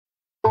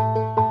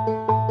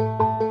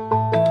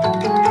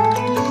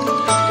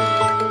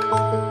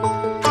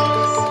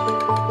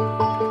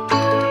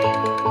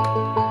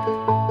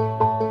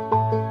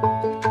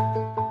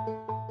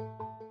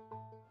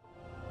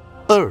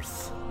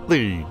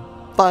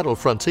final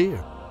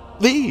frontier.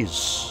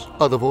 These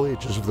are the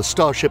voyages of the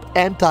Starship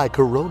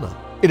Corona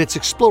in its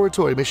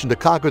exploratory mission to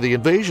conquer the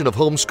invasion of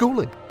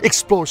homeschooling,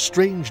 explore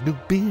strange new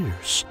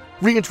beers,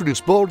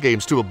 reintroduce board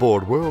games to a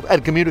bored world,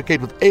 and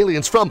communicate with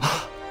aliens from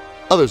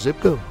other zip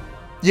codes.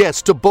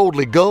 Yes, to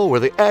boldly go where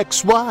the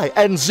X, Y,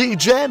 and Z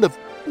gen have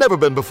never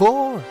been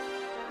before.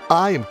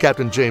 I am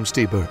Captain James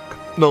T.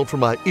 Burke, known for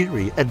my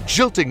eerie and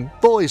jilting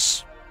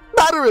voice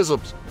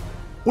mannerisms.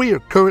 We are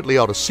currently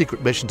on a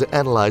secret mission to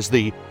analyze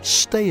the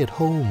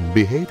stay-at-home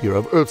behavior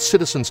of Earth's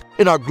citizens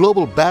in our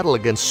global battle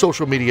against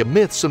social media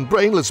myths and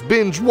brainless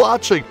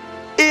binge-watching.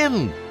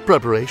 In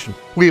preparation,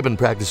 we have been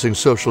practicing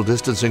social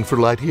distancing for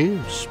light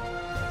years.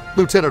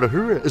 Lieutenant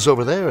Uhura is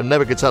over there and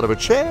never gets out of her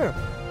chair.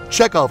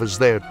 Chekhov is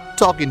there,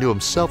 talking to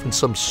himself in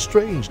some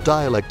strange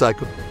dialect I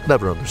could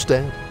never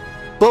understand.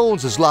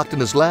 Bones is locked in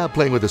his lab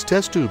playing with his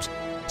test tubes.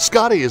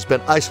 Scotty has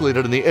been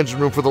isolated in the engine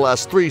room for the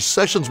last 3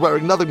 sessions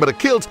wearing nothing but a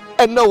kilt,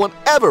 and no one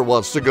ever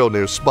wants to go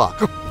near Spock.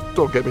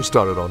 Don't get me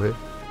started on him.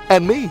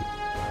 And me.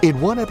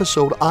 In one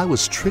episode, I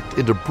was tricked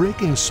into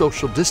breaking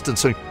social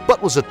distancing,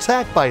 but was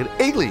attacked by an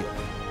alien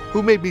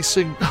who made me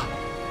sing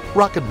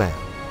Rocket Man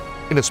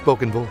in a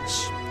spoken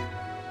voice.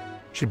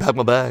 She packed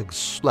my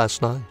bags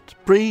last night.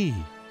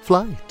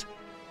 Pre-flight.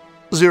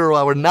 0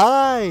 hour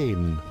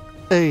 9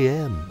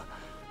 a.m.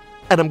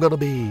 And I'm gonna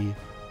be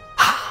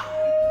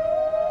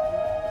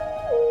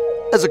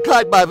as a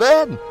kite by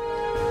then.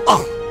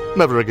 Oh,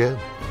 never again.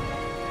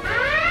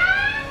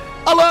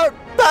 Alert!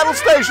 Battle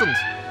stations!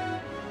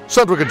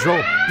 Central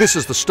Control, this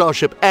is the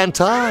Starship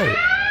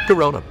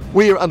Corona.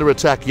 We are under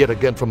attack yet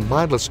again from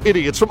mindless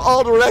idiots from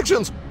all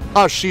directions.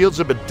 Our shields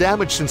have been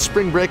damaged since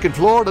spring break in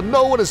Florida.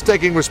 No one is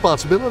taking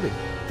responsibility.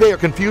 They are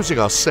confusing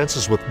our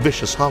senses with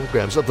vicious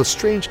holograms of the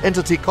strange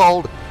entity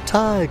called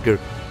Tiger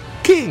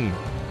King,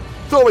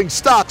 throwing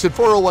stocks and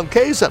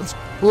 401ks at us,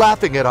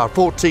 laughing at our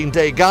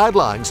 14-day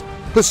guidelines.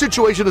 The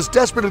situation is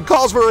desperate and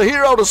calls for a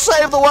hero to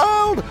save the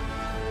world.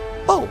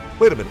 Oh,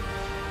 wait a minute.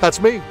 That's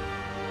me.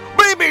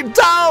 Bring me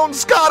down,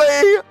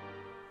 Scotty!